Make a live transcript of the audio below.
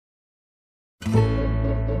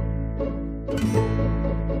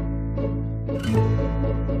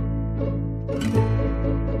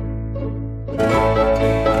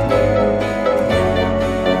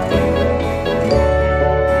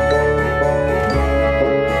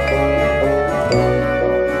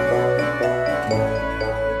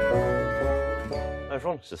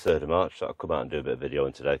the 3rd of March, so I'll come out and do a bit of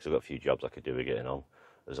videoing today because I've got a few jobs I could do with getting on.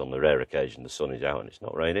 As on the rare occasion the sun is out and it's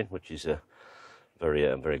not raining, which is I'm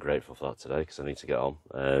very grateful for that today because I need to get on.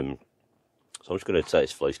 So I'm just going to take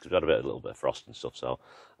this fleece because we've had a little bit of frost and stuff, so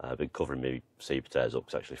I've been covering my seed potatoes up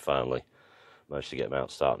because actually finally managed to get them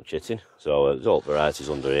out starting chitting. So there's all varieties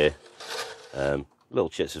under here. Little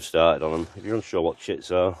chits have started on them. If you're unsure what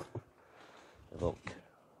chits are, they look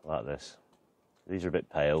like this. These are a bit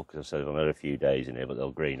pale because I said I've only had a few days in here, but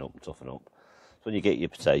they'll green up and toughen up. So when you get your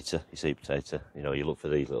potato, your seed potato, you know, you look for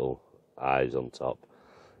these little eyes on top.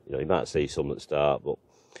 You know, you might see some that start, but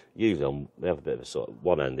usually they have a bit of a sort of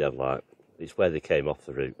one end. They have like, it's where they came off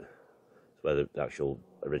the root. It's where the actual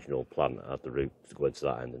original plant had the root to go into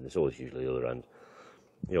that end, and there's always usually the other end.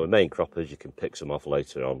 You know, with main croppers, you can pick some off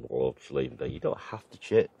later on, or just leave them there. You don't have to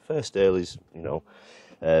chip. First early's, you know,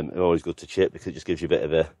 always good to chip because it just gives you a bit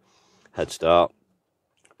of a head start.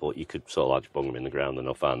 But you could sort of like just bung them in the ground and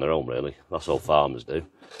they'll find their own, really. That's all farmers do.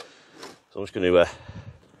 So I'm just going to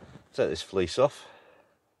take this fleece off.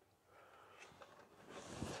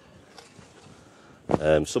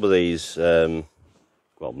 Some of these, well,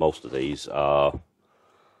 most of these are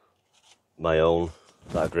my own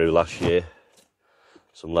that I grew last year.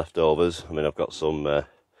 Some leftovers. I mean, I've got some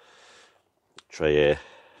tray here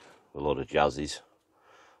with a load of jazzies,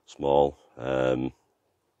 small. So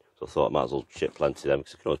I thought I might as well chip plenty of them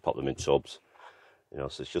because I can always pop them in tubs. You know,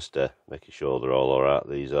 so it's just making sure they're all alright.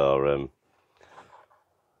 These are, I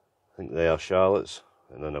think they are Charlottes.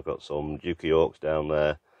 And then I've got some Dukey Oaks down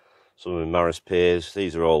there. Some of them Maris Pears.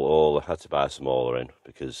 These are all I had to buy smaller in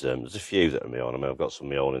because there's a few that are my own. I mean, I've got some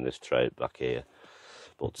of my own in this tray back here.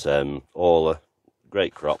 But all a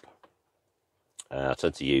great crop. I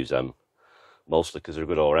tend to use them mostly because they're a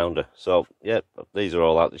good all-rounder. So, yeah, these are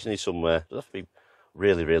all out. They just need somewhere. Doesn't have to be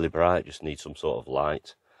really bright. Just need some sort of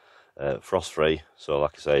light. Frost-free. So,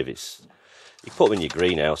 like I say, if it's... You put them in your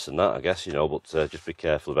greenhouse and that, I guess, you know, but just be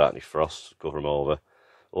careful about any frost. Cover them over.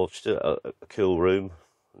 Or just a cool room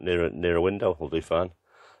near a window will do fine.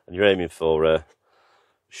 And you're aiming for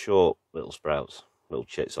short little sprouts, little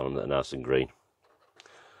chits on them that are nice and green.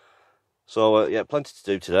 So yeah, plenty to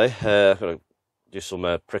do today. I've got to do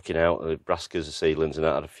some pricking out the brassicas, the seedlings and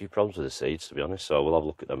that. I had a few problems with the seeds, to be honest, so we'll have a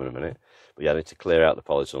look at them in a minute. But yeah, I need to clear out the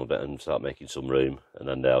polytunnel a bit and start making some room, and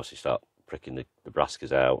then obviously start pricking the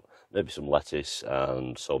brassicas out. Maybe some lettuce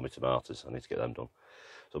and sow my tomatoes. I need to get them done.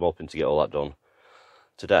 So I'm hoping to get all that done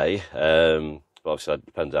today. But obviously it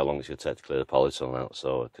depends how long it's going to take to clear the polytunnel out.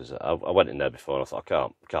 So because I went in there before and I thought I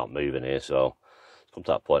can't move in here, so it's come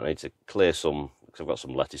to that point I need to clear some, because I've got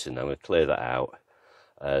some lettuce in there. I'm going to clear that out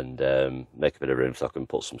and make a bit of room so I can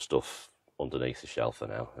put some stuff underneath the shelf for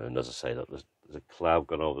now. And as I say, that there's a cloud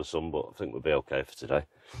gone over the sun, but I think we'll be okay for today.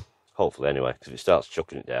 Hopefully anyway, because if it starts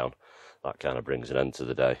chucking it down, that kind of brings an end to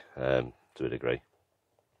the day to a degree.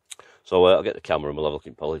 So I'll get the camera and we'll have a look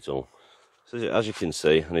at polytunnel. So as you can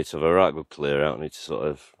see, I need to have a right good clear out. I need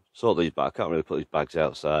to sort these back. I can't really put these bags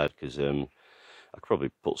outside because I could probably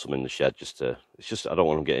put some in the shed it's just I don't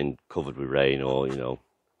want them getting covered with rain, or, you know,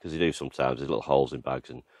 because they do sometimes. There's little holes in bags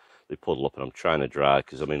and they puddle up, and I'm trying to dry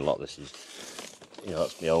because, I mean, a lot of this is, you know,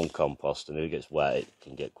 that's my own compost, and if it gets wet it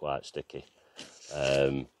can get quite sticky.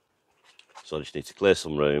 So I just need to clear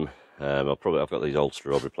some room. I've got these old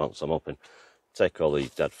strawberry plants, so I'm hoping take all these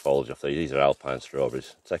dead foliage off. These are alpine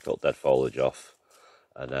strawberries. Take all dead foliage off,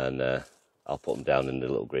 and then I'll put them down in the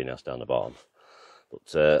little greenhouse down the bottom.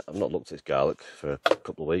 But I've not looked at this garlic for a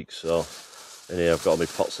couple of weeks, so in here I've got my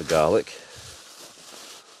pots of garlic.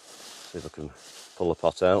 See if I can pull the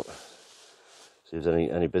pot out. See if there's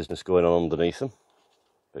any business going on underneath them.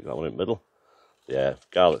 Pick that one in the middle. Yeah,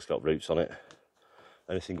 garlic's got roots on it.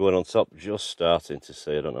 Anything going on top? Just starting to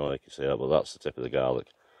see. I don't know how you can see that, but that's the tip of the garlic.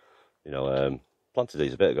 You know, planted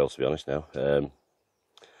these a bit ago, to be honest now.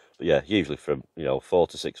 But yeah, usually from, you know, 4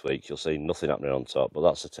 to 6 weeks, you'll see nothing happening on top, but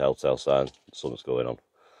that's a telltale sign that something's going on.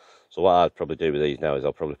 So what I'd probably do with these now is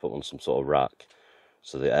I'll probably put them on some sort of rack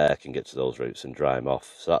so the air can get to those roots and dry them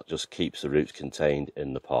off. So that just keeps the roots contained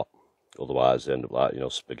in the pot. Otherwise they end up like, you know,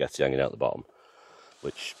 spaghetti hanging out the bottom,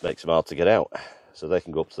 which makes them hard to get out. So they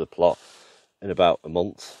can go up to the plot in about a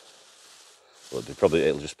month. Well,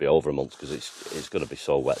 it'll just be over a month because it's going to be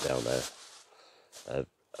so wet down there.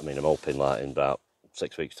 I mean, I'm hoping like in about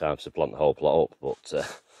 6 weeks' time to plant the whole plot up,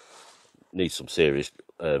 but need some serious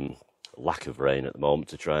lack of rain at the moment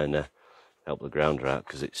to try and help the ground dry out,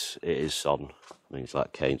 because it is sodden. I mean, it's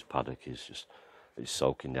like Kane's paddock it's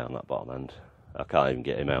soaking down that bottom end. I can't even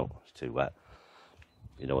get him out; it's too wet.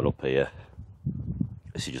 You know, and up here,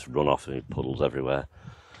 this is just run off and puddles everywhere.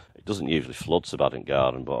 It doesn't usually flood so bad in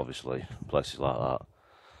garden, but obviously places like that,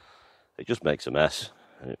 it just makes a mess.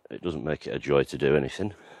 and it doesn't make it a joy to do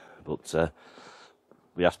anything, but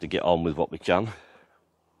we have to get on with what we can.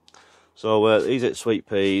 So these are sweet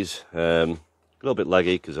peas, a little bit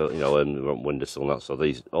leggy because you know, we're on windowsill and that. So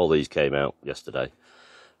all these came out yesterday,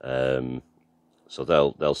 so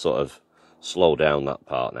they'll sort of slow down that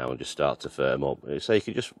part now and just start to firm up. So you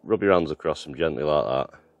can just rub your hands across them gently like that,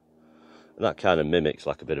 and that kind of mimics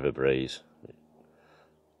like a bit of a breeze,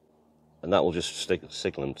 and that will just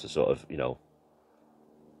signal them to sort of, you know,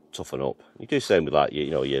 toughen up. You do the same with like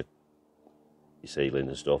your seedlings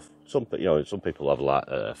and stuff. Some people have like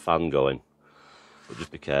a fan going, but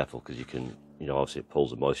just be careful because you can, you know, obviously it pulls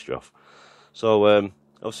the moisture off. So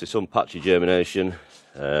obviously some patchy germination.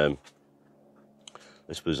 I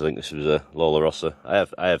think this was a Lola Rossa.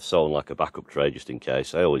 I have sown like a backup tray just in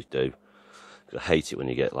case. I always do, because I hate it when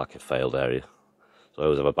you get like a failed area. So I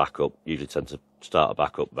always have a backup. Usually tend to start a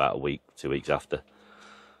backup about a week, 2 weeks after.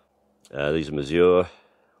 These are Mazure,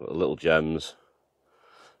 little gems.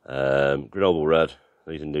 Grenoble Red,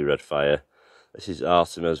 these are New Red Fire. This is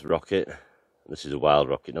Artemis Rocket, and this is a Wild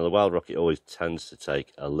Rocket. Now the Wild Rocket always tends to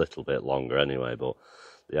take a little bit longer anyway, but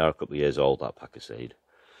they are a couple of years old, that pack of seed.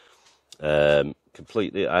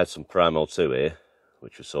 Completely, I had some Primo 2 here,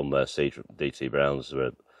 which was some seed from DT Browns. They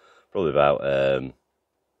were probably about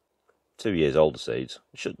 2 years older seeds.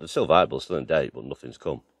 They're still viable, still in date, but nothing's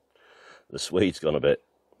come. The Swede's gone a bit,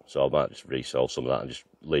 so I might just resow some of that and just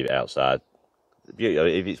leave it outside.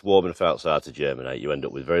 If it's warm enough outside to germinate, you end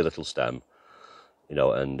up with very little stem, you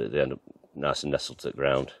know, and they end up nice and nestled to the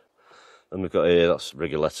ground. Then we've got here, that's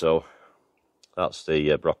Rigoletto, that's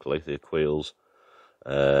the broccoli, the quails,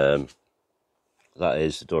 that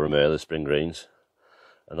is the Doramere, the spring greens,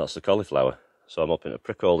 and that's the cauliflower. So I'm hoping to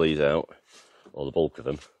prick all these out, or the bulk of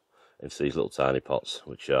them, into these little tiny pots,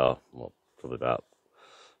 which are, well, probably about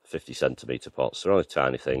 50 centimetre pots. They're only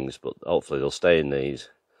tiny things, but hopefully they'll stay in these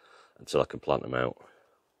until I can plant them out.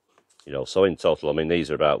 You know, so in total, I mean, these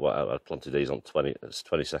are about, what I planted these on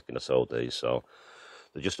 22nd I sowed these, so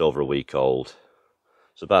they're just over a week old.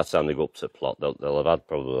 So by the time they go up to plot, they'll have had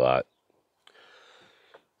probably like,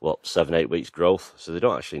 what, 7-8 weeks growth. So they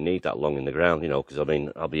don't actually need that long in the ground, you know, because I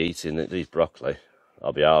mean, I'll be eating these broccoli,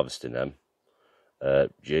 I'll be harvesting them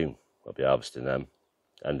June. I'll be harvesting them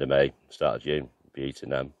end of May, start of June, I'll be eating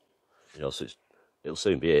them, you know, so it'll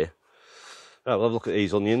soon be here. Right, we'll have a look at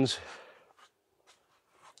these onions.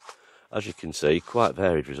 As you can see, quite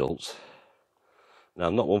varied results. Now,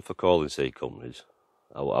 I'm not one for calling seed companies.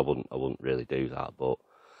 I wouldn't really do that, but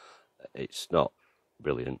it's not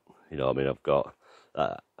brilliant. You know, I mean, I've got,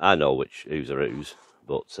 I know who's are who's,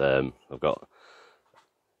 but I've got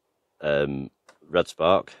Red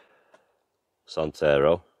Spark,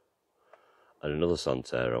 Santero, and another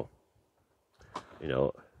Santero. You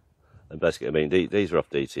know, and basically, I mean, these are off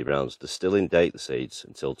DT Browns. They're still in date, the seeds,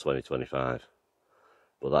 until 2025.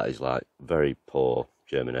 But that is like very poor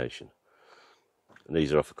germination. And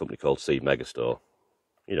these are off a company called Seed Megastore.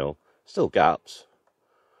 You know, still gaps.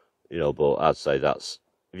 You know, but I'd say that's,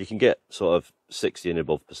 if you can get sort of 60 and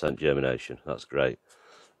above % germination, that's great.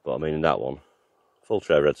 But I mean, in that one, full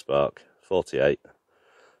tray Red Spark, 48,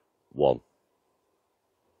 1.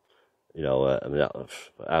 You know, I mean,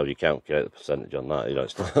 how do you calculate the percentage on that? You know,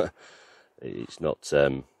 it's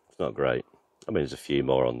not great. I mean, there's a few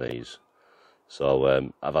more on these.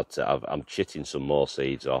 So I'm chitting some more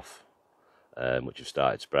seeds off, which have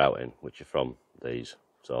started sprouting, which are from these.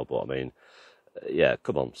 So, but I mean, yeah,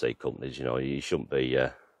 come on, seed companies. You know, you shouldn't be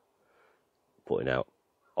putting out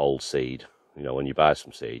old seed. You know, when you buy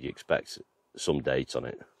some seed, you expect some date on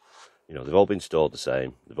it. You know, they've all been stored the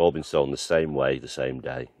same. They've all been sown the same way, the same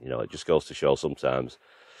day. You know, it just goes to show sometimes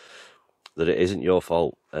that it isn't your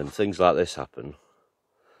fault. And things like this happen.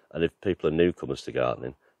 And if people are newcomers to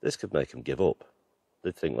gardening, this could make them give up.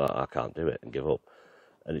 They'd think, like, I can't do it, and give up.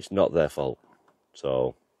 And it's not their fault.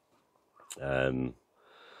 So,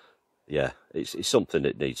 yeah, it's something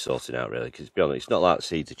that needs sorting out, really. Because, to be honest, it's not like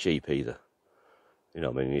seeds are cheap either. You know,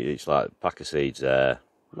 I mean, it's like a pack of seeds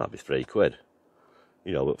might be £3.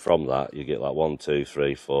 You know, but from that, you get like 1, 2,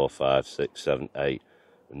 3, 4, 5, 6, 7, 8,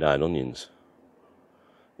 9 onions.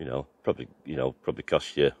 You know, probably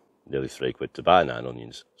cost you nearly £3 to buy 9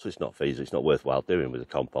 onions. So it's not feasible. It's not worthwhile doing with the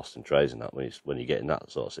compost and trays and that when you're getting that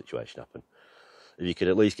sort of situation happen. If you could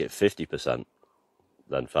at least get 50%,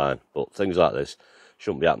 then fine. But things like this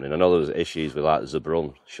shouldn't be happening. I know there's issues with like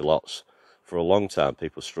Zabrun shallots. For a long time,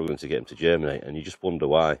 people struggling to get them to germinate, and you just wonder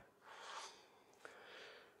why.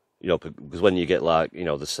 You know, because when you get like, you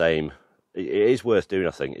know, the same, it is worth doing,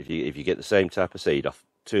 I think, if you get the same type of seed off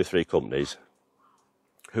 2 or 3 companies,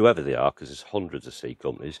 whoever they are, because there's hundreds of seed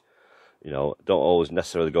companies, You know, don't always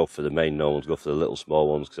necessarily go for the main known ones, go for the little small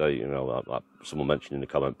ones, because, you know, like someone mentioned in the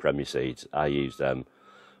comment, Premier Seeds, I used them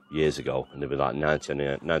years ago, and they were like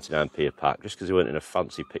 99p a pack, just because they weren't in a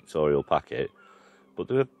fancy pictorial packet, but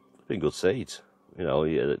they've been good seeds. You know,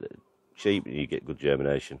 cheap and you get good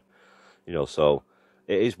germination. You know, so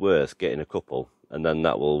it is worth getting a couple, and then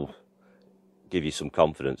that will give you some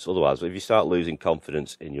confidence. Otherwise, if you start losing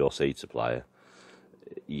confidence in your seed supplier,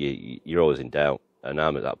 you're always in doubt. And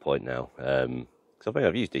I'm at that point now. Because I think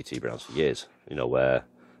I've used DT Browns for years. You know, where,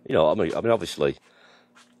 you know, I mean, obviously,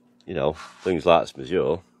 you know, things like this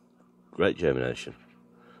Mazur, great germination.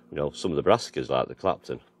 You know, some of the brassicas like the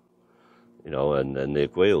Clapton, you know, and the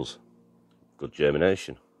Aquiles, good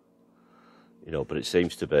germination. You know, but it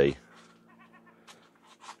seems to be,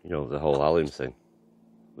 you know, the whole allium thing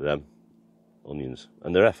with them onions.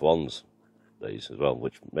 And they're F1s, these as well,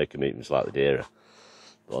 which make them even slightly dearer.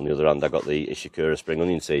 But on the other hand, I got the Ishikura spring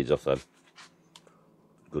onion seeds off them.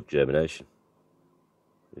 Good germination.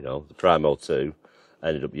 You know, the Primo 2, I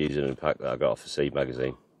ended up using in a pack that I got off a Seed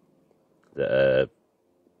magazine. That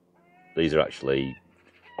these are actually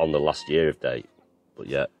on the last year of date, but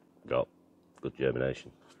yet got good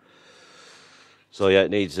germination. So yeah,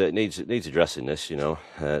 it needs addressing this. You know,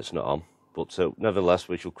 it's not on, but nevertheless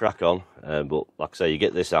we shall crack on. But like I say, you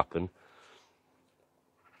get this happen,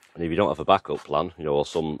 and if you don't have a backup plan, you know, or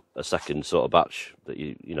a second sort of batch that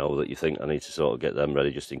you know that you think I need to sort of get them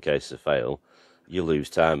ready just in case they fail, you lose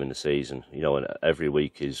time in the season. You know, and every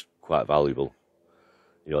week is quite valuable.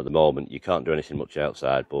 You know, at the moment you can't do anything much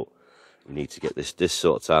outside, but you need to get this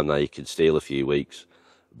sort of time now. You can steal a few weeks,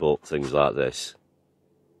 but things like this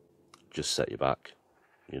just set you back.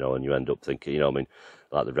 You know, and you end up thinking, you know, I mean,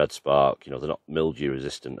 like the Red Spark, you know, they're not mildew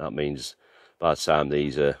resistant. That means by the time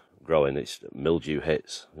these are growing, it's mildew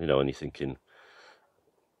hits. You know, and you're thinking,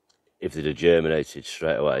 if they'd have germinated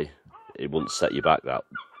straight away, it wouldn't set you back that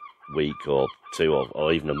week or two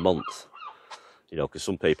or even a month. You know, because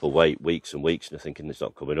some people wait weeks and weeks and they're thinking it's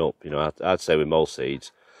not coming up. You know, I'd say with most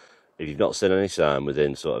seeds, if you've not seen any sign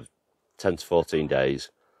within sort of 10 to 14 days,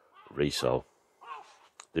 resow.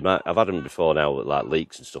 I've had them before now with like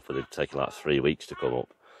leeks and stuff where they've taken like 3 weeks to come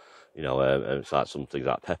up. You know, and it's like some things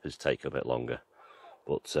like peppers take a bit longer.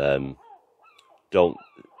 But don't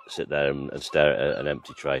sit there and stare at an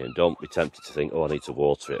empty tray, and don't be tempted to think, oh, I need to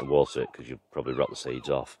water it, because you'll probably rot the seeds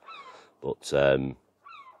off. But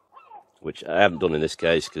which I haven't done in this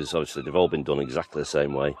case, because obviously they've all been done exactly the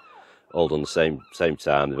same way, all done the same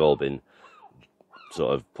time. They've all been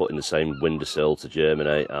sort of put in the same windowsill to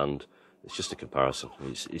germinate, and it's just a comparison.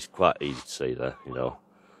 It's quite easy to see there, you know.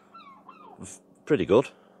 Pretty good.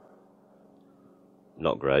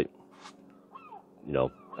 Not great. You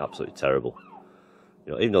know, absolutely terrible.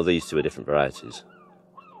 You know, even though these two are different varieties,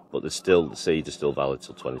 but the seeds are still valid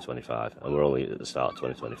till 2025, and we're only at the start of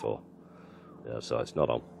 2024. Yeah, so it's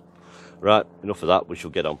not on. Right, enough of that. We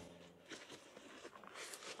shall get on.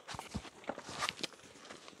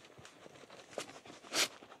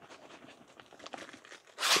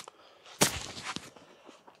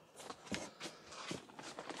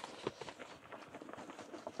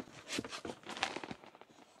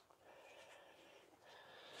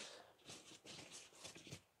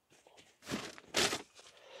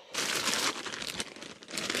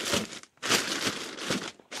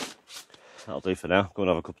 That'll do for now. Go and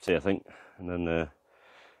have a cup of tea, I think, and then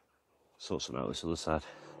sort something out this other side.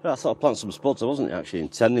 I thought I'd plant some spuds. I wasn't actually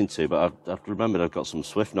intending to, but I've remembered I've got some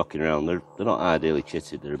Swift knocking around. They're not ideally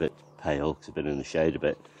chitted. They're a bit pale because they've been in the shade a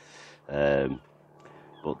bit.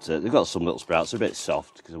 But they've got some little sprouts. They're a bit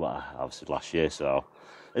soft because of what I harvested last year. So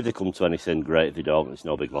if they come to anything, great. If they don't, it's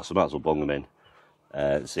no big loss. I might as well bung them in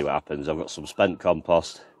and see what happens. I've got some spent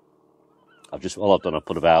compost. I've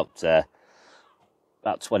put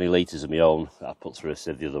about 20 litres of my own that I put through a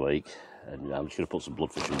sieve the other week, and I'm just going to put some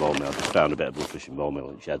bloodfish and bone meal. I just found a bit of bloodfish and bone meal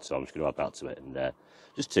in the shed, so I'm just going to add that to it, and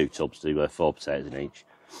just 2 tubs, do 4 potatoes in each,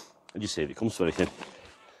 and just see if it comes to anything.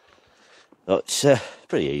 But it's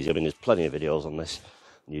pretty easy. I mean, there's plenty of videos on this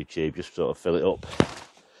on YouTube. Just sort of fill it up,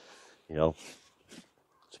 you know.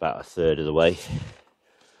 It's about a third of the way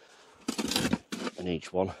in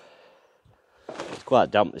each one. It's quite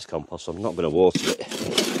damp, this compost, so I'm not going to water it.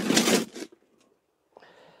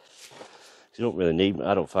 You don't really need.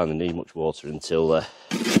 I don't find they need much water until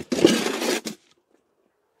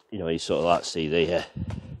you know, you sort of like see the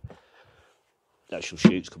actual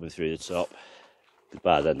shoots coming through the top. Because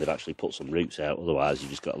by then they've actually put some roots out. Otherwise,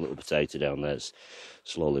 you've just got a little potato down there that's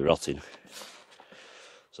slowly rotting.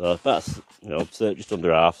 So about, you know, just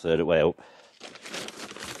under half, third of the way up.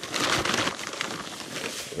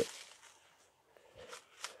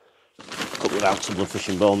 A couple without some bloodfish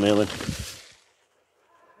and bone meal in.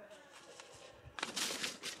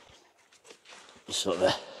 Just sort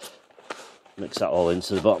of mix that all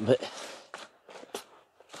into the bottom bit.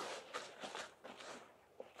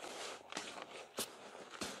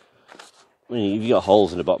 I mean, if you've got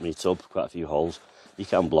holes in the bottom of your tub, quite a few holes, you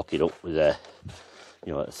can block it up with a,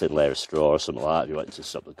 you know, a thin layer of straw or something like that if you want to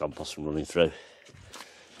stop the compost from running through.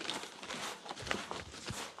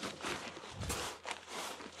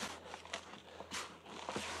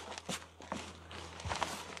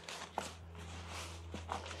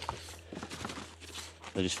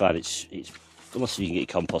 I just find it's unless you can get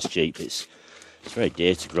your compost cheap, it's very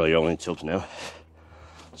dear to grow your own in tubs now.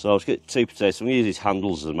 So I'll just get 2 potatoes. I'm going to use these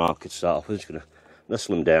handles as a marker to start off. I'm just going to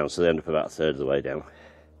nestle them down so they end up about a third of the way down.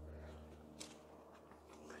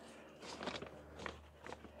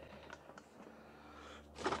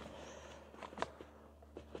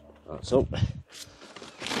 That's up. Move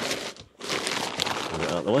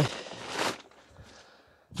it out of the way.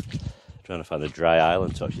 Trying to find a dry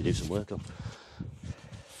island to actually do some work on.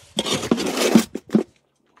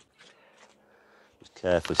 Just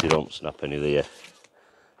carefully so you don't snap any of the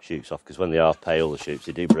shoots off, because when they are pale, the shoots,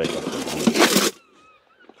 they do break off.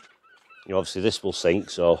 You know, obviously this will sink,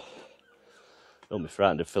 so don't be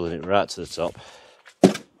frightened of filling it right to the top.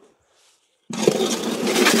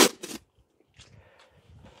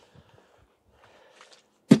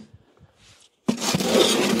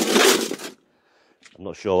 I'm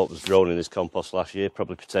not sure what was grown in this compost last year,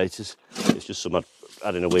 probably potatoes. It's just some I'd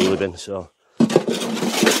had in a wheelie bin, so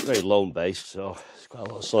it's very loam based, so there's quite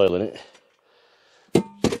a lot of soil in it.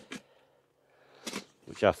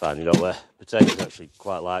 Which I find, you know, where potatoes actually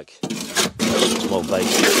quite like loam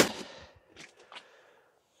based.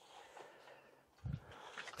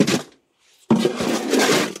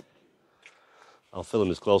 I'll fill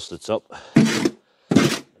them as close to the top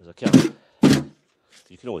as I can.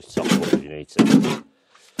 You can always top them up if you need to.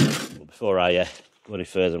 But before I go any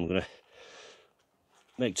further, I'm going to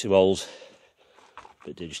make 2 holes,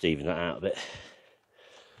 but to just even that out a bit.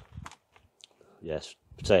 Yes,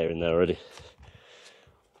 potato in there already.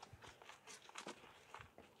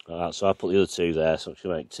 Alright, so I put the other 2 there, so I'm just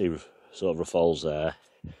going to make 2 sort of rough holes there,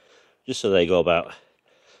 just so they go about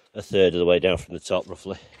a third of the way down from the top,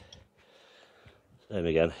 roughly. Same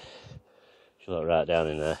again, shove that right down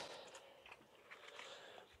in there.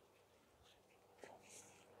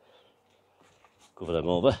 Cover them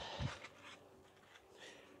over.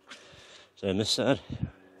 Same this side.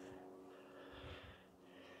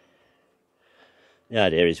 The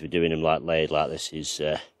idea is we're doing them like laid like this is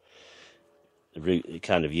the root, it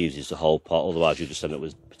kind of uses the whole pot, otherwise you just end up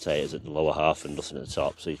with potatoes at the lower half and nothing at the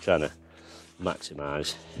top. So you're trying to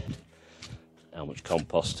maximise how much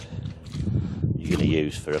compost you're going to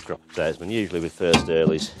use for a crop of potatoes. And usually with first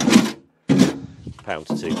earlies, £1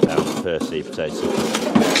 to £2 per seed potato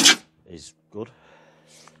is good.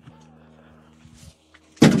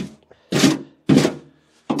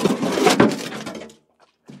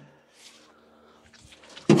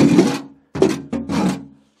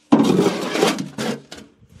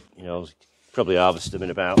 You know, probably harvest them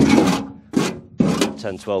in about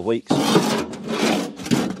 10-12 weeks.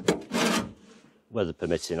 Weather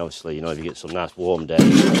permitting, obviously, you know, if you get some nice warm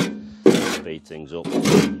days, speed things up.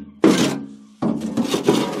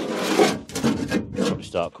 Probably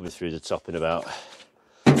start coming through the top in about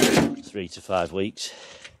 3 to 5 weeks.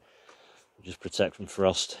 Just protect from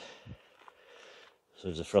frost. So if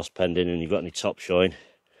there's a frost pending and you've got any top showing,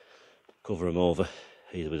 cover them over,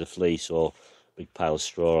 either with a fleece or a big pile of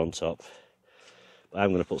straw on top. But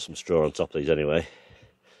I'm going to put some straw on top of these anyway,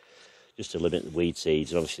 just to limit the weed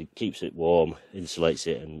seeds, and obviously keeps it warm, insulates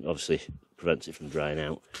it, and obviously prevents it from drying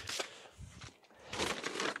out.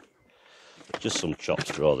 Just some chopped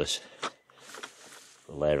straw, this,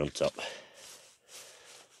 a layer on top.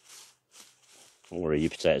 Don't worry, your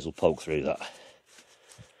potatoes will poke through that.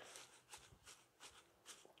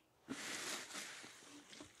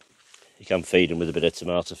 You can feed them with a bit of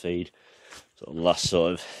tomato feed, so it'll last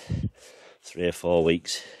sort of 3 or 4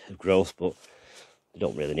 weeks of growth, but you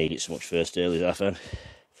don't really need it so much first early, I find.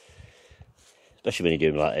 Especially when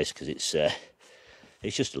you're doing like this, because it's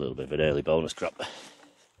just a little bit of an early bonus crop.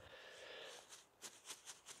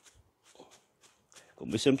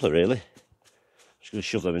 Couldn't be simpler, really. Just going to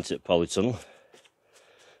shove them into the polytunnel,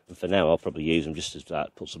 and for now I'll probably use them just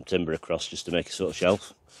to put some timber across, just to make a sort of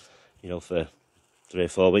shelf, you know, for 3 or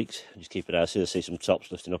 4 weeks. Just keep it out. As soon as I see some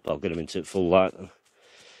tops lifting up, I'll get them into full light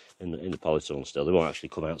in the polytunnel still. They won't actually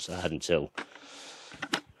come outside until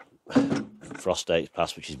frost date's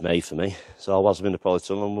passed, which is May for me. So I'll whilst I'm in the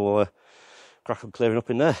polytunnel and we'll crack on clearing up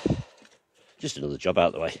in there. Just another job out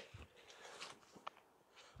of the way.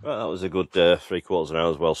 Right, that was a good 3/4 of an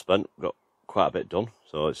hour well spent. Got quite a bit done,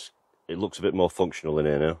 so it looks a bit more functional in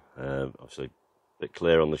here now. Obviously, a bit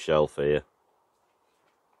clear on the shelf here.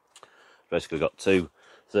 Basically, got two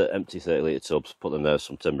empty 30 litre tubs. Put them there,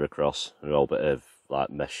 some timber across, and a whole bit of like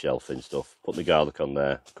mesh shelving stuff. Put my garlic on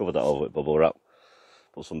there. Cover that over with bubble wrap.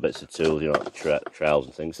 Put some bits of tools, you know, like trowels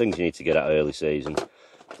and things you need to get out early season.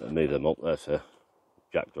 And move them up there for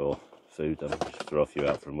jackdaw food. Then just throw a few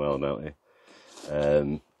out from while I'm out here.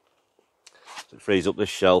 So it frees up this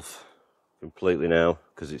shelf completely now,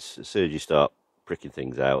 because as soon as you start pricking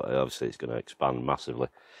things out, obviously it's going to expand massively.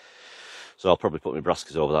 So I'll probably put my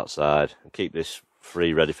brassicas over that side and keep this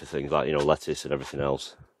free, ready for things like, you know, lettuce and everything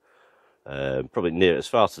else. Probably near as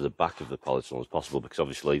far to the back of the polytunnel as possible, because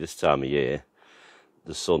obviously this time of year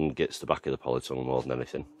the sun gets the back of the polytunnel more than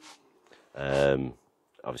anything.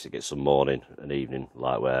 Obviously it gets some morning and evening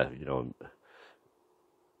light, where, you know,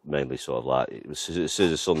 mainly sort of like as soon as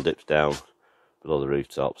the sun dips down below the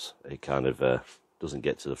rooftops, it kind of doesn't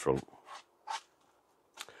get to the front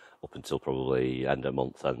up until probably end of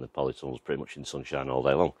month, and the polytunnel's pretty much in sunshine all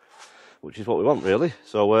day long, which is what we want really.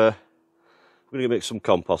 So we're going to mix some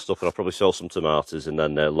compost up, and I'll probably sow some tomatoes, and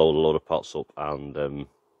then load a load of pots up and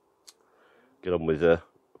get on with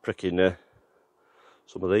pricking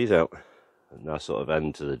some of these out. A nice sort of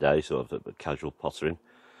end to the day, sort of a casual pottering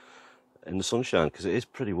in the sunshine, because it is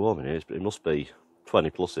pretty warm in here. It must be 20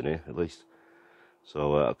 plus in here at least.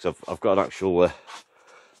 So cause I've got an actual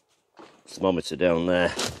thermometer down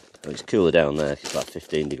there. It's cooler down there, it's like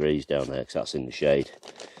 15 degrees down there, because that's in the shade.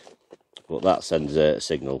 But that sends a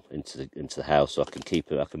signal into the house, so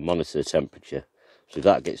I can monitor the temperature. So if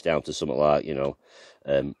that gets down to something like, you know,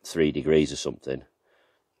 3 degrees or something,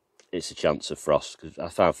 it's a chance of frost, because I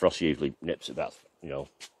find frost usually nips about, you know,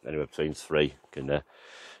 anywhere between 3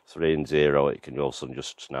 and 0. It can all of a sudden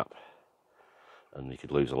just snap, and you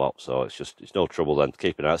could lose a lot. So it's no trouble then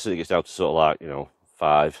keeping out. So it gets down to sort of like, you know,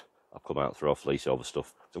 5. I'll come out and throw a fleece over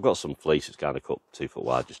stuff. So I've got some fleece that's kind of cut 2 foot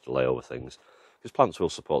wide just to lay over things, because plants will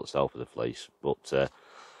support themselves with a fleece. But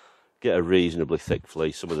get a reasonably thick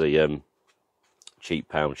fleece. Some of the cheap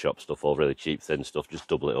pound shop stuff, or really cheap thin stuff, just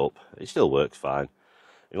double it up. It still works fine,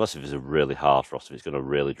 unless if it's a really hard frost. If it's going to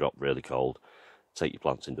really drop really cold, take your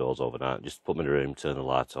plants indoors overnight. Just put them in a room, turn the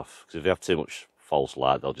light off, because if you have too much false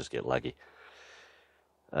light, they'll just get leggy.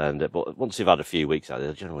 And but once you've had a few weeks out,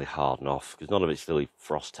 they'll generally harden off, because none of it's really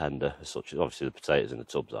frost tender as such. Obviously the potatoes in the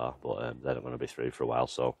tubs are, but they're not going to be through for a while.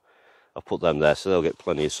 So I'll put them there, so they'll get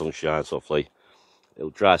plenty of sunshine. So hopefully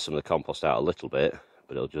it'll dry some of the compost out a little bit,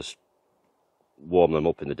 but it'll just warm them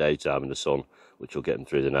up in the daytime in the sun, which will get them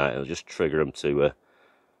through the night. It'll just trigger them to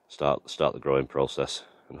start the growing process,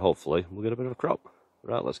 and hopefully we'll get a bit of a crop.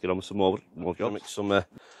 Right, let's get on with some more jobs. Mix some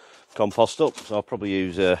compost up. So I'll probably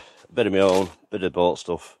use a bit of my own, bit of bought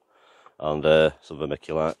stuff, and some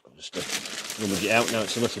vermiculite. Just rummage it out now.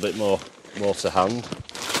 It's a little bit more to hand.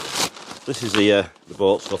 This is the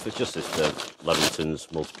bought stuff. It's just this Leamington's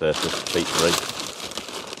multi-purpose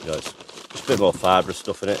peat-free. You know, it's just a bit more fibrous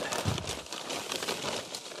stuff in it.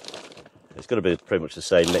 It's going to be pretty much the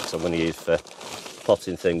same mix I'm going to use for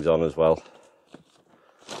potting things on as well.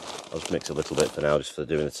 I'll just mix a little bit for now, just for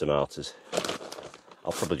doing the tomatoes.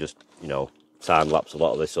 I'll probably just, you know, time lapse a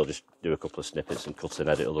lot of this, or just do a couple of snippets and cut and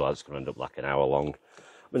edit, otherwise it's going to end up like an hour long.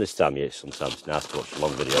 I mean, this time of year sometimes it's nice to watch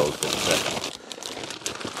long videos, but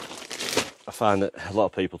I find that a lot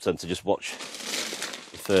of people tend to just watch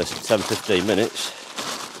the first 10-15 minutes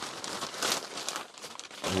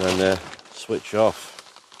and then switch off.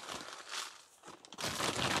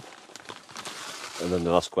 And then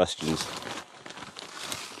they'll ask questions.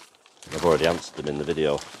 I've already answered them in the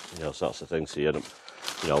video, you know, so that's the thing. So you end up,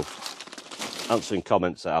 you know, answering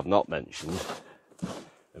comments that I've not mentioned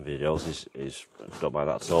in videos is I don't mind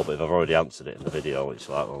that at all. But if I've already answered it in the video, it's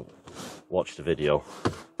like, well, watch the video.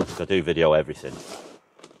 I do video everything.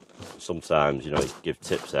 Sometimes, you know, give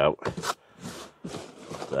tips out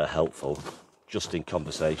that are helpful just in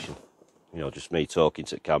conversation. You know, just me talking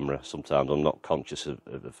to the camera. Sometimes I'm not conscious of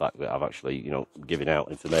the fact that I've actually, you know, giving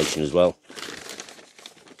out information as well.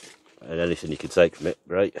 And anything you can take from it,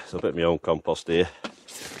 great. So a bit of my own compost here.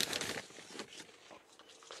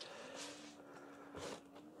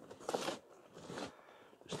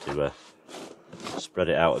 Just to spread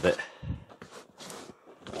it out a bit.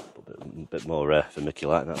 A bit more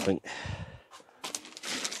vermiculite in that, I think.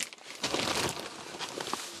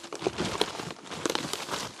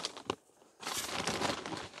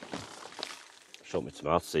 I thought my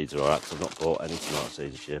tomato seeds are alright, because I've not bought any tomato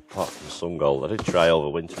seeds this year, apart from sun gold. I did try over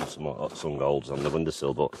winter with some sun golds on the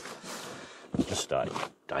windowsill, but it just started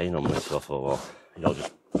dying on me, so I thought, well, you know,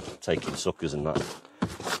 just taking suckers and that.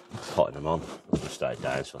 potting them on. They started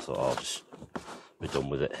dying, so I thought, I'll just be done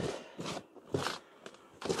with it.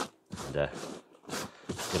 And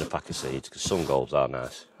get a pack of seeds, because sun golds are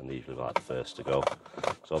nice, and they're usually like the first to go.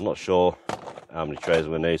 So I'm not sure how many trays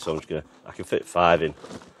I'm going to need, so I'm just going to, I can fit 5 in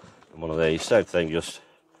one of these. Same thing, just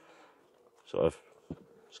sort of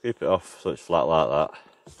scoop it off so it's flat like that.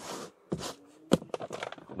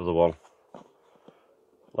 Another one,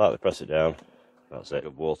 lightly press it down. That's it.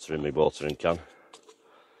 Got water in my watering can.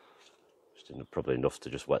 Just probably enough to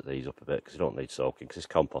just wet these up a bit, because you don't need soaking, because this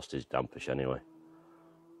compost is dampish anyway.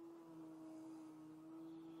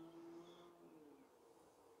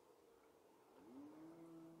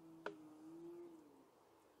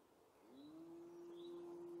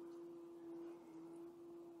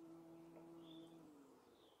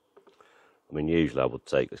 I mean, usually I would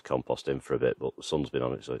take this compost in for a bit, but the sun's been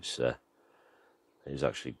on it, so it's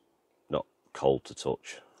actually not cold to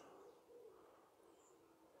touch.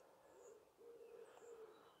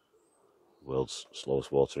 World's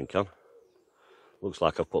slowest watering can. Looks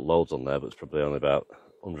like I've put loads on there, but it's probably only about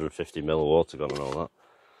 150 ml of water gone and all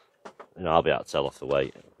that. You know, I'll be able to tell off the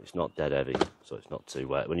weight. It's not dead heavy, so it's not too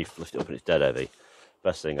wet. When you lift it up and it's dead heavy,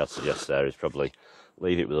 best thing I'd suggest there is probably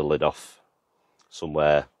leave it with the lid off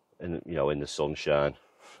somewhere in, you know, in the sunshine,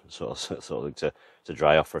 sort of to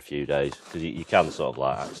dry off for a few days, because you can sort of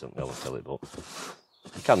like accidentally overfill it, but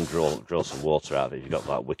you can draw some water out of it. If you've got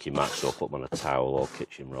that wiki mat, so put them on a towel or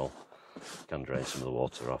kitchen roll, you can drain some of the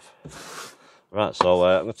water off. Right, so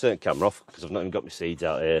I'm going to turn the camera off, because I've not even got my seeds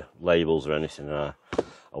out here, labels or anything. I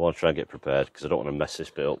want to try and get prepared, because I don't want to mess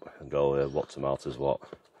this bit up and go what tomatoes what,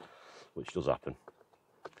 which does happen.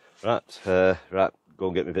 Right, go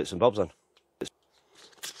and get me bits and bobs then.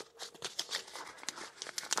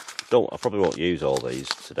 I probably won't use all these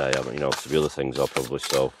today. I mean, you know, because the other things I'll probably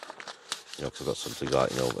sow. You know, because I've got something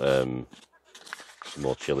like, you know, some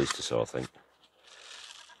more chilies to sow, I think.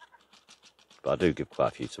 But I do give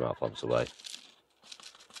quite a few tomato plants away.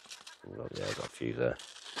 Yeah, I've got a few there.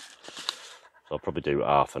 So I'll probably do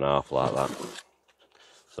half and half like that.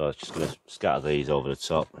 So I'm just going to scatter these over the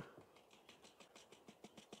top,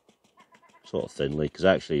 sort of thinly, because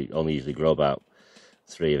I actually only usually grow about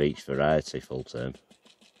 3 of each variety full term.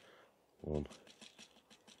 1.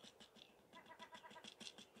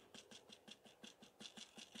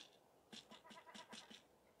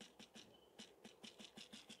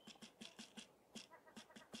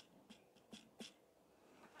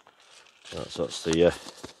 So that's the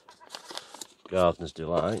gardener's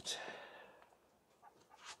delight,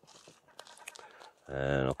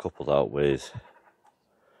 and I'll couple that with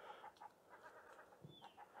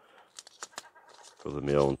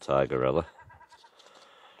probably my own tigerella.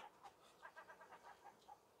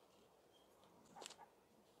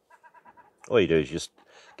 All you do is just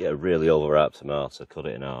get a really overripe tomato, cut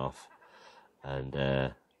it in half, and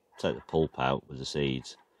take the pulp out with the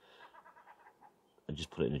seeds, and just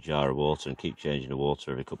put it in a jar of water and keep changing the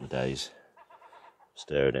water every couple of days,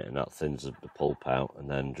 stirring it, and that thins the pulp out, and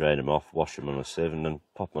then drain them off, wash them on a sieve, and then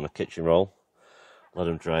pop them on a kitchen roll, let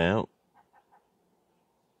them dry out,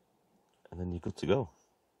 and then you're good to go.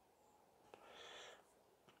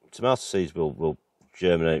 Tomato seeds will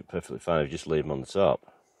germinate perfectly fine if you just leave them on the top.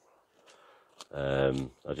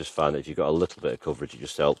 I just find that if you've got a little bit of coverage, it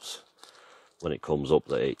just helps when it comes up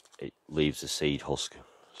that it leaves the seed husk,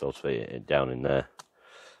 so to speak, down in there.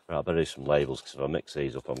 Right, I better do some labels, because if I mix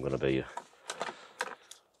these up, I'm going to be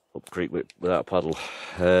up creek without a paddle.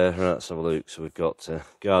 Right, let's have a look. So we've got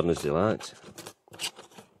Gardener's Delight.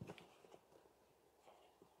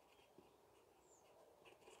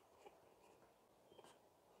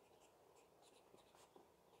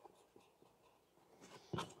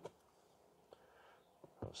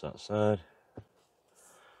 That's that side.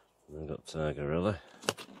 And we've got Tigerella.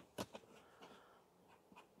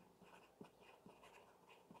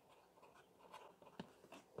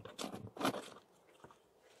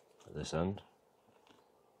 At this end.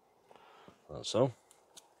 That's so.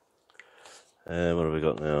 What have we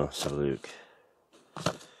got now? Let's have a look.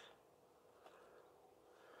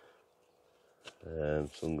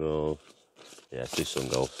 Sun gold. Yeah, 2 sun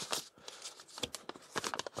golds.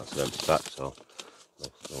 That's an empty pack, so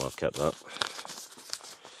I've kept that.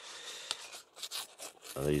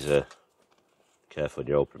 And these are careful when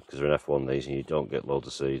you open them, because they're an F1 these, and you don't get loads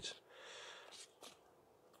of seeds.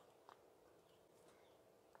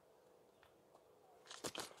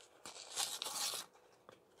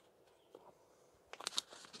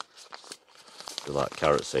 They're like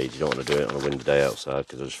carrot seeds. You don't want to do it on a windy day outside,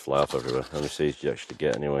 because they just fly off everywhere. How many seeds do you actually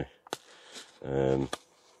get anyway?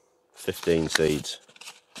 15 seeds.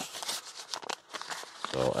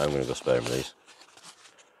 So I'm going to go spare them these.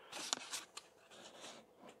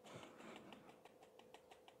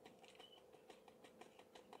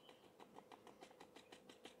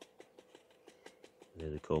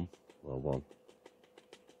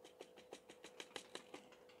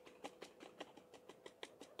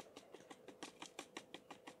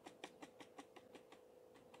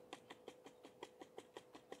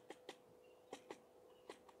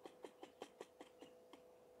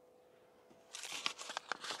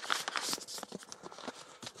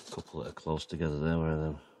 couple that are close together there, where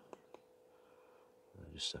them.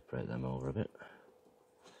 I'll just separate them over a bit.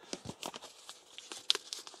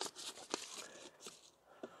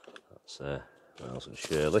 That's Miles and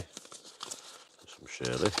Shirley. Some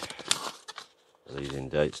Shirley. Are these in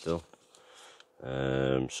date still?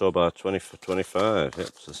 So by 20 for 25, yep,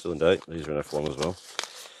 so still in date. These are in F1 as well.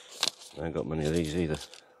 I ain't got many of these either.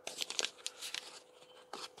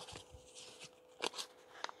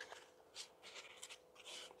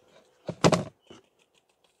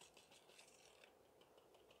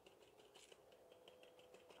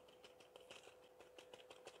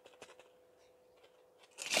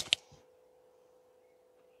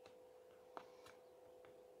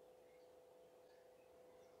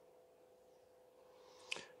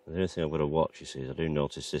 The only thing I've got to watch, you see, is I do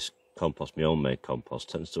notice this compost, my own made compost,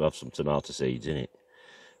 tends to have some tomato seeds in it,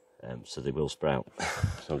 so they will sprout.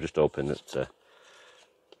 So I'm just hoping that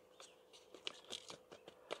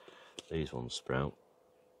these ones sprout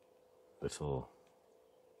before.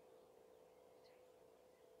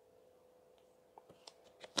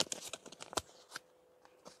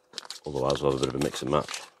 Otherwise we'll have a bit of a mix and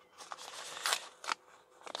match.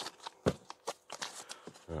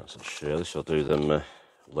 That's a Shirley, so I'll do them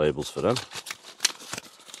labels for them.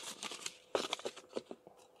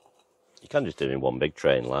 You can just do it in one big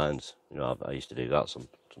tray in lines. You know, I used to do that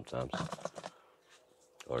sometimes.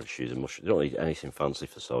 Or just use a mushroom. You don't need anything fancy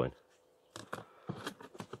for sowing.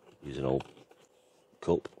 Use an old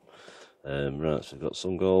cup. Right, so we've got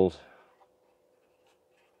some gold.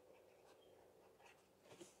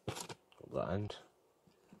 Up that end.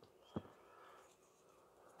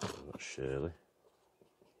 That's Shirley.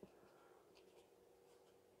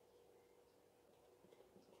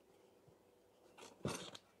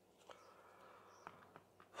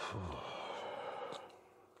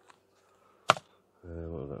 What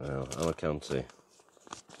have we got now? Alicante.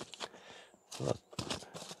 I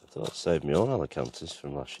thought I'd saved my own Alicantes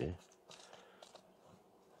from last year.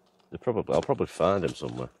 I'll probably find them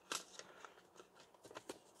somewhere.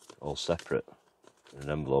 All separate. In an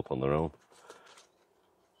envelope on their own.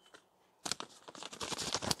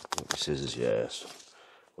 Scissors, yes.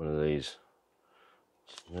 One of these.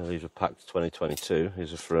 Yeah, these were packed 2022.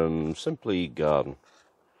 These are from Simply Garden.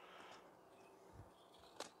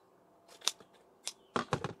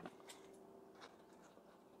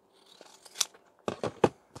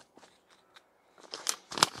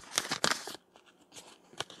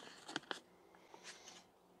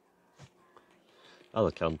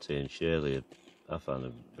 Alicante and Shirley, I found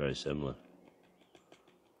them very similar.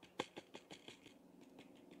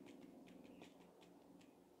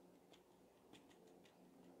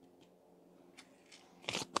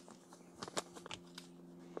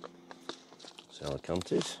 So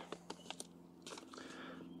Alicantes.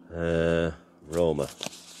 Roma.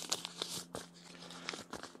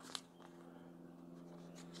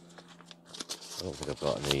 I don't think I've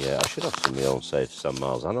got any. I should have some of my own saved San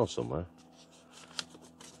Marzano somewhere.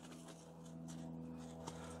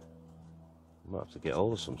 Might have to get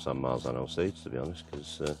hold of some San Marzano seeds, to be honest,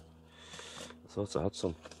 because I thought I had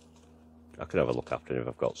some. I can have a look after them if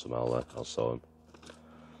I've got some. I'll sow them.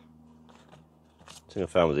 The thing I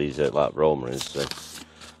found with these like Roma is they're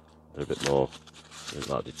a bit more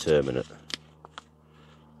like determinate,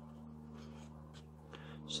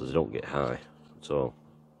 so they don't get high at all.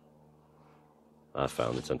 I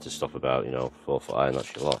found they tend to stop about 4 foot high, and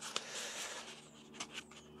that's your lot.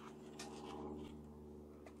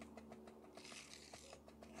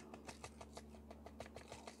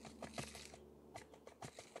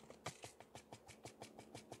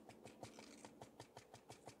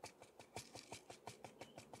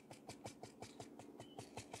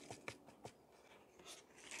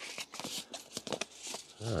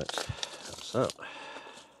 Right, that's that.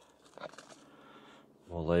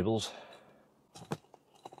 More labels.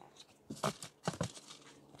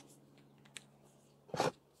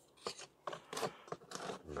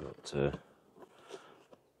 We've got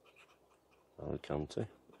Alicante.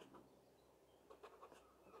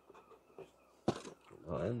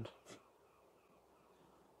 That end.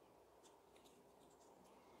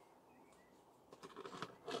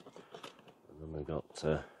 And then we've got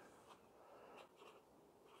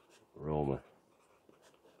Roma.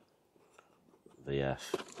 VF.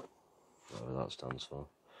 Whatever that stands for.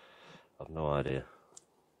 I've no idea.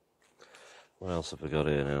 What else have we got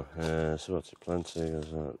here now? So what's plenty is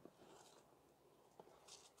that?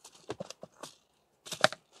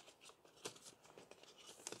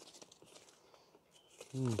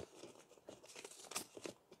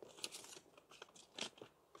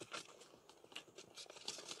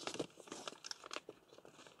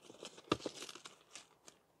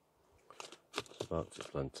 Sparked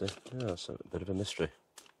it plenty. Yeah, that's a bit of a mystery.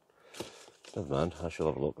 Never mind, I shall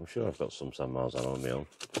have a look. I'm sure I've got some San Marzano on my own.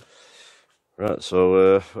 Right,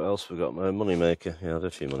 so what else we got? My money maker. Yeah, I did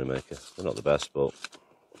a few money maker. They're not the best, but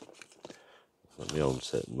I've got my own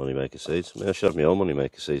money maker seeds. I mean, I should have my own money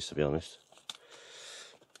maker seeds, to be honest.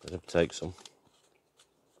 I did take some.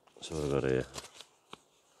 So what have I got here?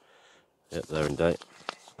 Yep, they're in date.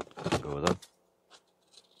 Go with them.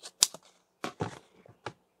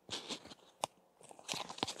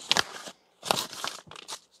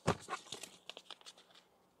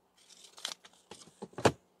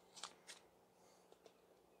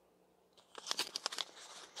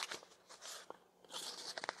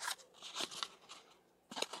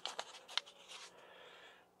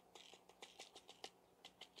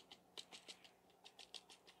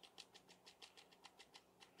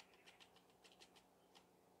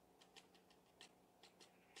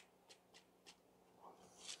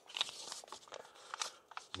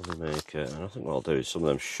 Money maker, and I think what I'll do is some of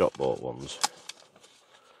them shop bought ones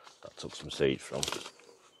that I took some seed from,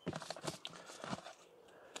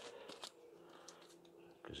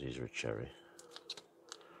 because these are a cherry.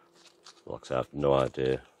 Like I say, I have no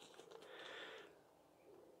idea.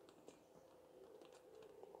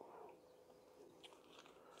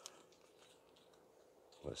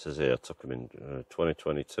 It says here I took them in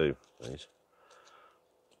 2022. These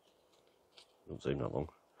doesn't seem that long.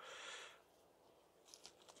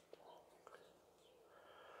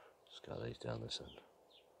 Just got these down this end.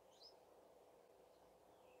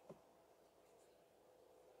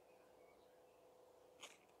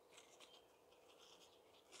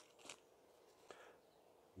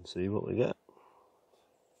 And see what we get.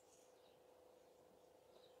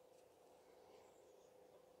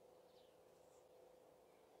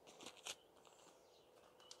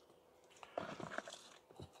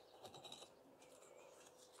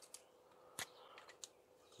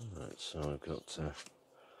 Right, so I've got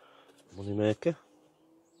money maker.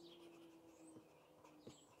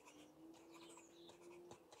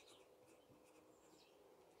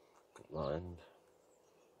 Got that end.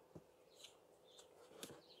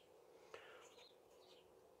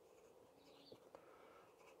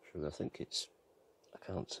 Sugar, I think it's, I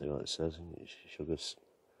can't see what it says.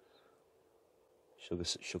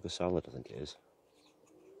 Sugar salad, I think it is.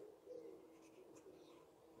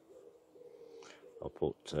 I'll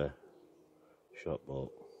put shop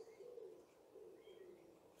bought.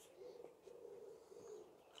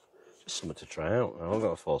 Just something to try out. I've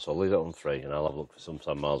got a 4, so I'll leave that on 3, and I'll have a look for some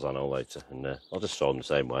San Marzano later, and I'll just sow them the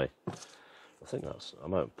same way. I think that's. I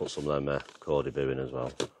might put some of them Cordy Boo in as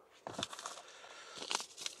well.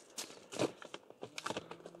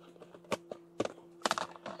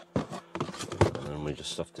 And then we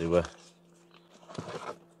just have to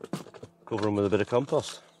cover them with a bit of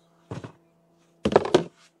compost.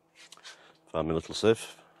 Find my little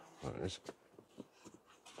sieve. There it is.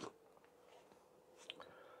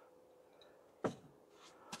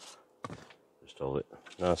 Just hold it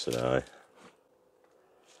nice and high.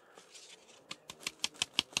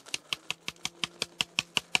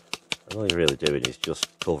 And all you're really doing is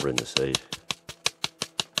just covering the seed.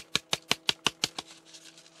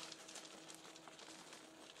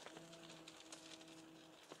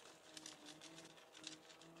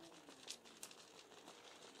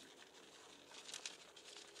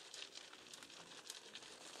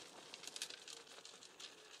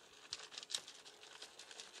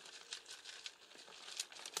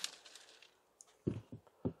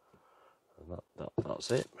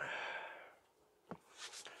 That's it.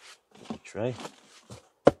 Tray.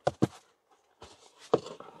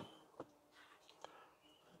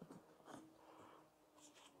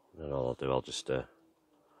 Then all I'll do, I'll just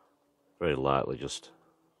very lightly just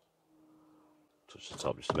touch the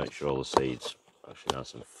top just to make sure all the seeds actually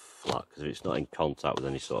nice and flat, because if it's not in contact with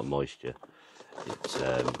any sort of moisture,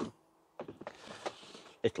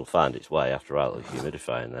 it'll find its way after a while, the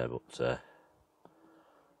humidifier in there, but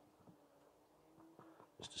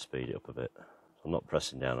just to speed it up a bit. I'm not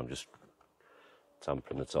pressing down, I'm just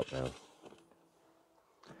tampering the top down.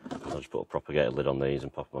 I'll just put a propagator lid on these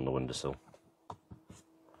and pop them on the windowsill.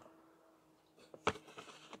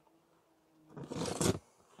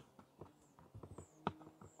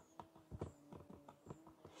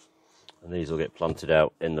 And these will get planted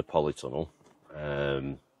out in the polytunnel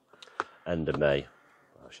end of May,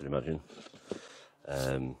 I should imagine.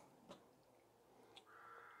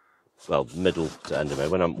 Well, middle to end of May,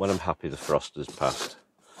 when I'm happy the frost has passed.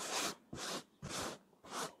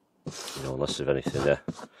 You know, unless if anything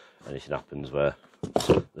happens where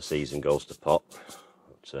the season goes to pot.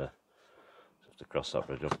 But have to cross that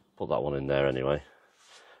bridge. I'll put that one in there anyway.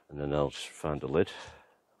 and then I'll just find a lid.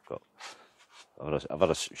 I've had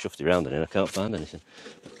a shufty around in here, I can't find anything.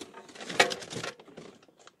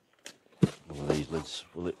 One of these lids,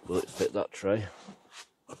 will it fit that tray?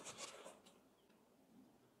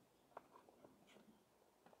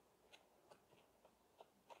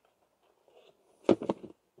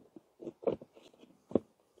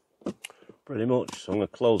 Pretty much. So I'm going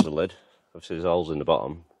to close the lid. Obviously there's holes in the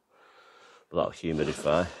bottom, but that'll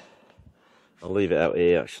humidify. I'll leave it out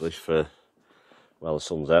here actually for while the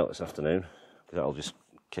sun's out this afternoon, because that'll just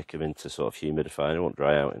kick them into sort of humidifying. It won't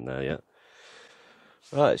dry out in there yet.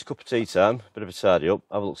 Right, it's cup of tea time, bit of a tidy up,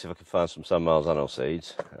 have a look see if I can find some San Marzano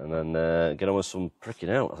seeds, and then get on with some pricking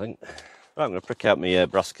out, I think. Right, I'm going to prick out my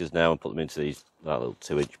brassicas now and put them into these little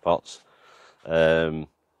 2-inch pots.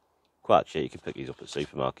 Quite cheap, you can pick these up at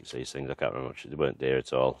supermarkets, these things, I can't remember much, they weren't dear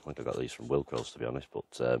at all. I think I got these from Wilcro's to be honest, but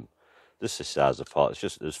this is the size of the pot, it's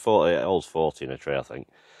just, there's 40, it holds 40 in a tray I think.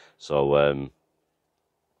 So I'm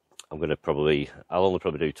going to I'll only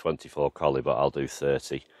probably do 24 collie, but I'll do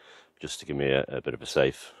 30. Just to give me a bit of a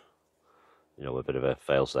safe, you know, a bit of a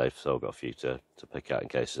fail-safe, so I've got a few to pick out in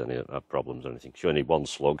case there's any problems or anything. You only need one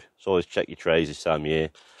slug, so always check your trays this time of year,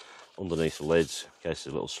 underneath the lids, in case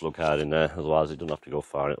there's a little slug hide in there, otherwise it doesn't have to go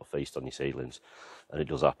far, it'll feast on your seedlings, and it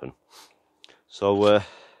does happen. So, it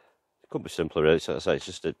couldn't be simpler really, so I say, it's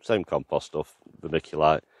just the same compost stuff,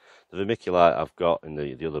 vermiculite. The vermiculite I've got in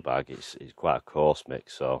the other bag, it's quite a coarse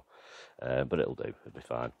mix, so, but it'll do, it'll be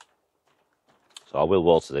fine. So I will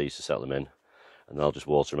water these to set them in, and then I'll just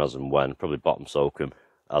water them as and when, probably bottom soak them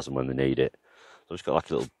as and when they need it. So I've just got like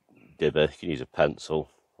a little dibber, you can use a pencil,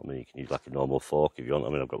 I mean you can use like a normal fork if you want, I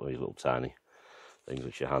mean I've got one of these little tiny things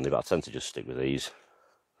which are handy, but I tend to just stick with these.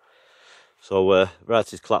 So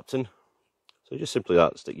varieties Clapton, so just simply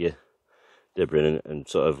that, stick your dibber in and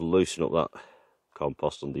sort of loosen up that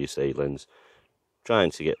compost under your seedlings,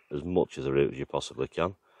 trying to get as much of the root as you possibly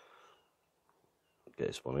can. Get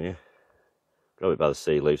this one here. Grab it by the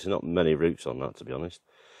seed leaves. There's not many roots on that to be honest,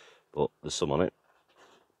 but there's some on it.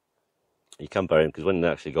 You can bury them because when they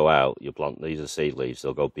actually go out, you plant these are seed leaves.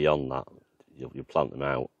 They'll go beyond that. You'll plant them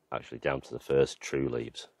out actually down to the first true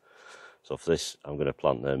leaves. So for this, I'm going to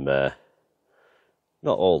plant them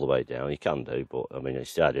not all the way down. You can do, but I mean,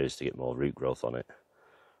 the idea is to get more root growth on it.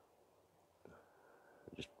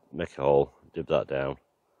 Just make a hole, dip that down,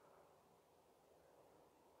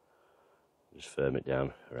 just firm it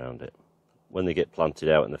down around it. When they get planted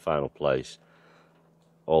out in the final place,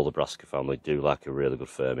 all the brassica family do like a really good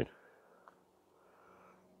firming.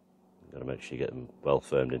 You've got to make sure you get them well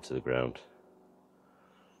firmed into the ground.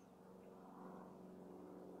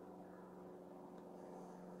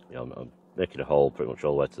 Yeah, I'm making a hole pretty much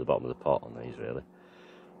all the way to the bottom of the pot on these really,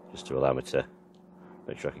 just to allow me to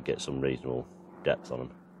make sure I can get some reasonable depth on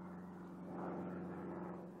them.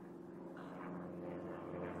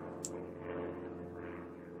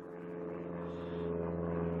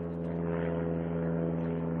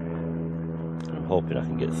 Hoping I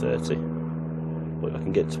can get 30, but if I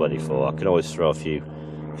can get 24 I can always throw a few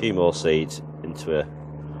more seeds into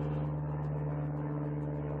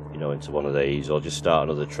into one of these, or just start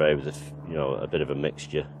another tray with a bit of a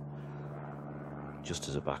mixture just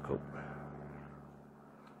as a backup,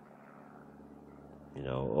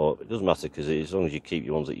 or it doesn't matter because as long as you keep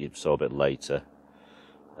your ones that you sow a bit later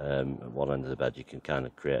at one end of the bed, you can kind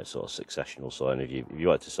of create a sort of successional sowing. If you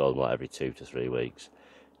like to sow them like every 2 to 3 weeks,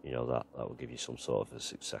 that will give you some sort of a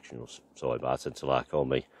sectional sowing. But I tend to like all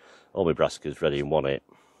my brassicas ready in one hit,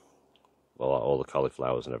 well, like all the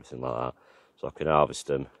cauliflowers and everything like that, so I can harvest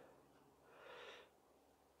them,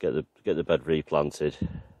 get the bed replanted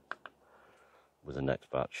with the next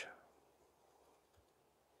batch.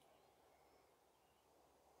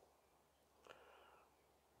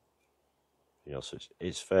 So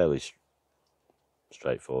it's fairly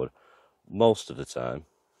straightforward most of the time.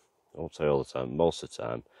 I won't say all the time, most of the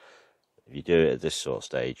time. If you do it at this sort of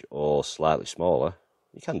stage or slightly smaller,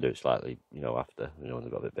 you can do it slightly, after, when they've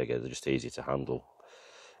got a bit bigger. They're just easier to handle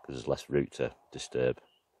because there's less root to disturb.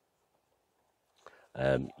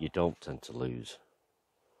 You don't tend to lose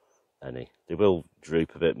any. They will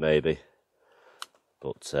droop a bit maybe,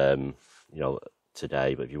 but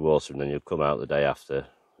today. But if you water them, then you'll come out the day after.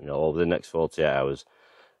 Over the next 48 hours.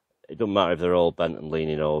 It doesn't matter if they're all bent and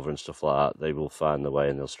leaning over and stuff like that. They will find their way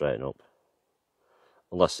and they'll straighten up.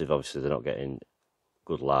 Unless they're not getting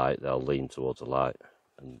good light, they'll lean towards the light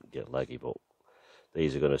and get leggy. But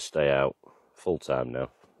these are going to stay out full time now.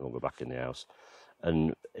 They won't go back in the house.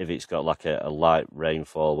 And if it's got like a light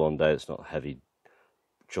rainfall one day, it's not heavy,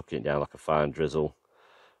 chucking it down like a fine drizzle,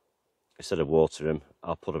 instead of watering them,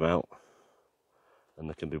 I'll put them out and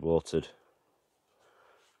they can be watered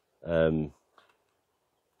by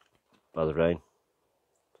the rain.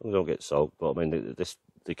 They don't get soaked, but I mean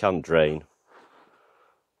they can drain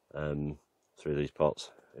through these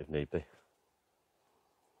pots if need be.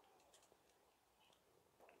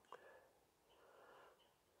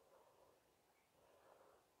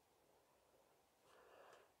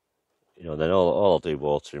 You know, then all I'll do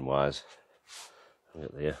watering wise, I'll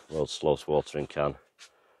get the world's slowest watering can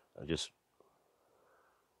and just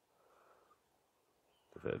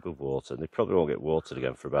give it a good water. And they probably won't get watered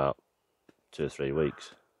again for about 2 or 3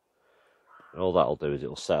 weeks. And all that'll do is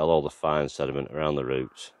it'll settle all the fine sediment around the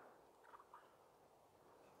roots.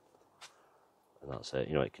 And that's it.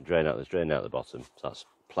 You know, it can drain out the bottom. So that's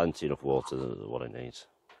plenty enough water than what it needs.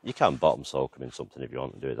 You can bottom soak them in something if you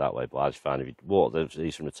want to do it that way, but I just find if you water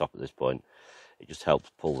these from the top at this point, it just helps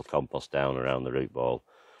pull the compost down around the root ball,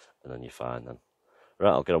 and then you're fine then. Right,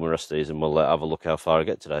 I'll get on with the rest of these and we'll have a look how far I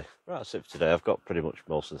get today. Right, that's it for today. I've got pretty much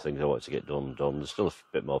most of the things I wanted to get done. There's still a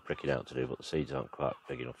bit more pricking out to do, but the seeds aren't quite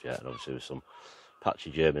big enough yet, and obviously with some patchy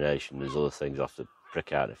germination, there's other things I have to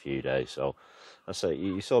prick out in a few days. So I say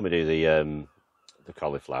you saw me do the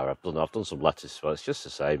cauliflower. I've done some lettuce, well it's just the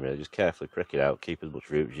same really. Just carefully prick it out, keep as much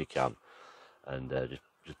root as you can, and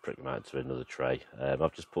just prick them out into another tray.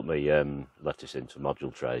 I've just put my lettuce into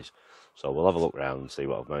module trays, so we'll have a look around and see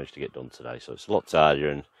what I've managed to get done today. So it's a lot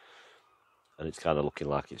tidier, and it's kind of looking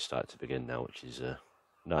like it's starting to begin now, which is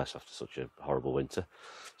nice after such a horrible winter.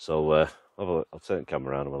 So I'll turn the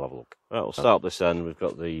camera around and we'll have a look. Right, we'll start this end. We've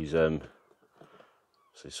got these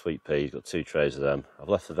sweet peas, got 2 trays of them. I've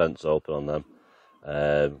left the vents open on them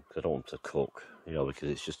because I don't want them to cook, you know, because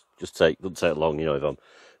it's doesn't take long, you know, if I'm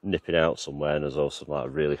nipping out somewhere and there's also like a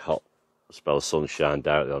really hot spell of sunshine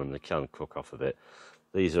directly on them, they can cook off a bit.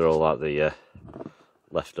 These are all like the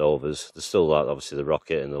leftovers. There's still like obviously the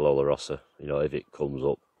rocket and the Lola Rossa, you know, if it comes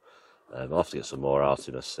up. I'll have to get some more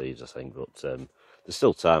Artemis seeds, I think, but there's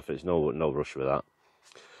still time for it. It's no rush with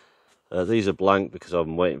that. These are blank because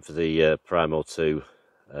I'm waiting for the Primo 2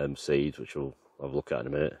 seeds, which we'll have a look at in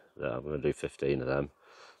a minute. I'm going to do 15 of them.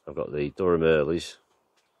 I've got the Durham Earlies,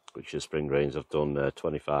 which are spring greens. I've done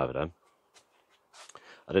 25 of them.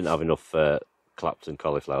 I didn't have enough Clapton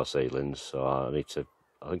cauliflower seedlings, so I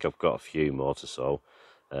think I've got a few more to sow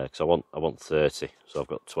because I want 30, so I've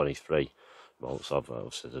got 23 more. So I've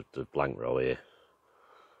obviously the blank row here,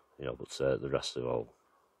 you know, but the rest they're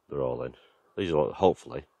all in. These are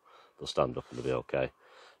hopefully they'll stand up and they'll be okay.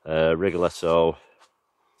 Rigoletto,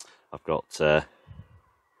 I've got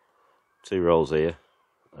 2 rows here,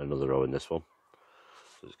 and another row in this one.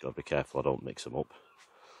 So just got to be careful I don't mix them up.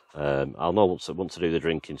 I'll know once I want to do the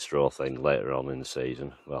drinking straw thing later on in the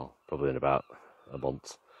season. Well, probably in about a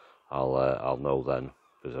month. I'll know then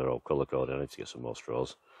because they're all colour coded. I need to get some more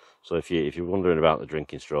straws. So if you're wondering about the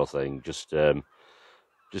drinking straw thing, just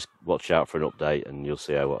watch out for an update, and you'll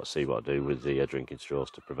see what I do with the drinking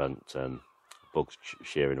straws to prevent bugs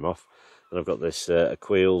shearing them off. Then I've got this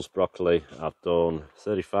Aquilles broccoli. I've done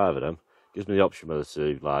 35 of them. Gives me the option whether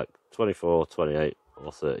to do like 24, 28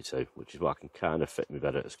 or 32, which is what I can kind of fit me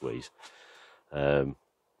better at a squeeze. So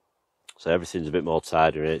everything's a bit more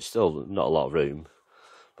tidier in it. It's still not a lot of room,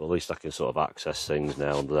 but at least I can sort of access things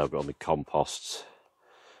now. And I've got my composts,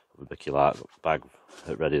 the bag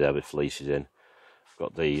ready there with fleeces in. I've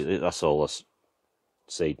got that's all the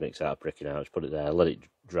seed mix out of pricking out. Just put it there, let it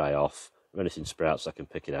dry off. If anything sprouts, I can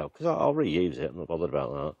pick it out because I'll reuse it. I'm not bothered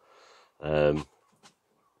about that.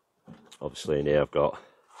 Obviously in here I've got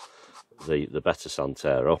the Better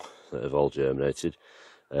Santero that have all germinated.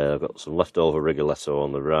 I've got some leftover Rigoletto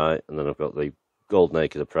on the right, and then I've got the Golden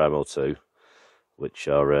Acre, the Primo 2, which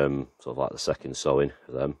are sort of like the second sowing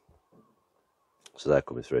of them. So they're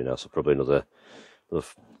coming through now, so probably another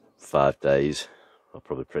 5 days I'll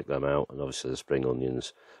probably prick them out. And obviously the spring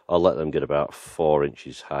onions, I'll let them get about 4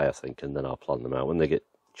 inches high, I think, and then I'll plant them out when they get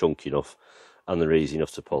chunky enough and they're easy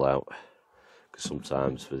enough to pull out. Because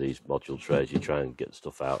sometimes with these module trays you try and get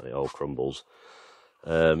stuff out and it all crumbles.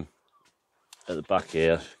 At the back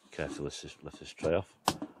here, carefully lift this tray off.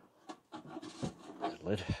 The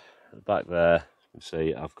lid. At the back there, you can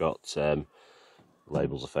see I've got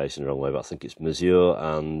labels are facing the wrong way, but I think it's Mazur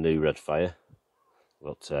and New Red Fire.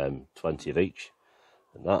 I've got 20 of each,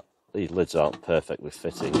 and these lids aren't perfectly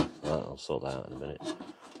fitting. I'll sort that out in a minute.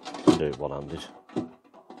 I'll do it one-handed.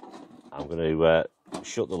 I'm going to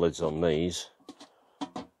shut the lids on these.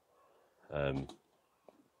 And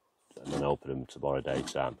then open them tomorrow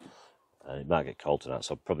daytime. It might get cold tonight,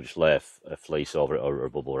 so I'll probably just lay a fleece over it or a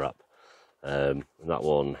bubble wrap. And that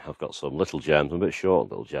one, I've got some little gems. I'm a bit short on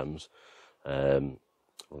little gems.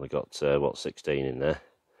 Only got 16 in there,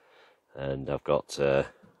 and I've got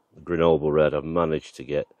Grenoble red. I've managed to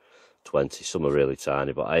get 20. Some are really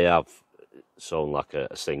tiny, but I have sown like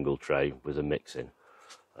a single tray with a mix in,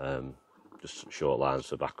 just short lines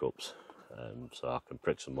for backups, so I can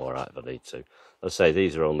prick some more out if I need to. As I say,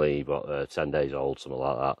 these are only about 10 days old, something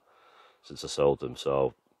like that, since I sold them,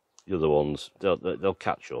 so the other ones, they'll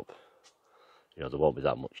catch up. You know, there won't be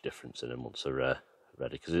that much difference in them once they're ready,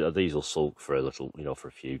 because these will sulk for a little, you know, for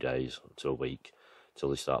a few days to a week, till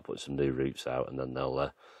they start putting some new roots out, and then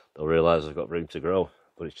they'll realise they've got room to grow.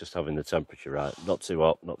 But it's just having the temperature right, not too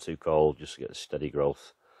hot, not too cold, just to get a steady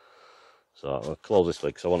growth. So I'll close this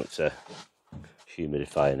lid because I want it to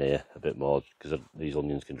humidify in here a bit more, because these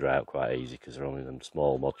onions can dry out quite easy because they're only them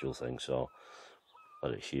small module things. So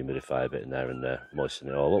let it humidify a bit in there and moisten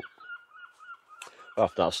it all up.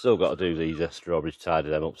 After that, I've still got to do these strawberries, tidy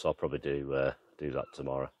them up, so I'll probably do that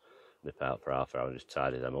tomorrow. Nip out for half an hour and just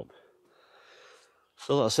tidy them up.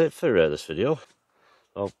 So that's it for this video.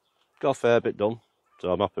 I've got a fair bit done,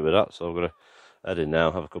 so I'm happy with that. So I'm going to head in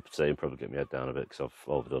now, have a cup of tea and probably get my head down a bit, because I've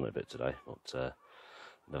overdone it a bit today. But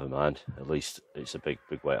never mind, at least it's a big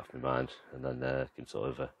weight off my mind, and then I can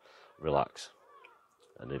sort of relax.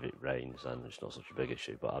 And if it rains, then it's not such a big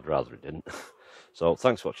issue, but I'd rather it didn't. So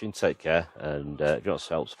thanks for watching, take care, and if you want to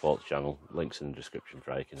help support the channel, links in the description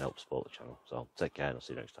for how you can help support the channel. So take care, and I'll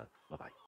see you next time. Bye bye.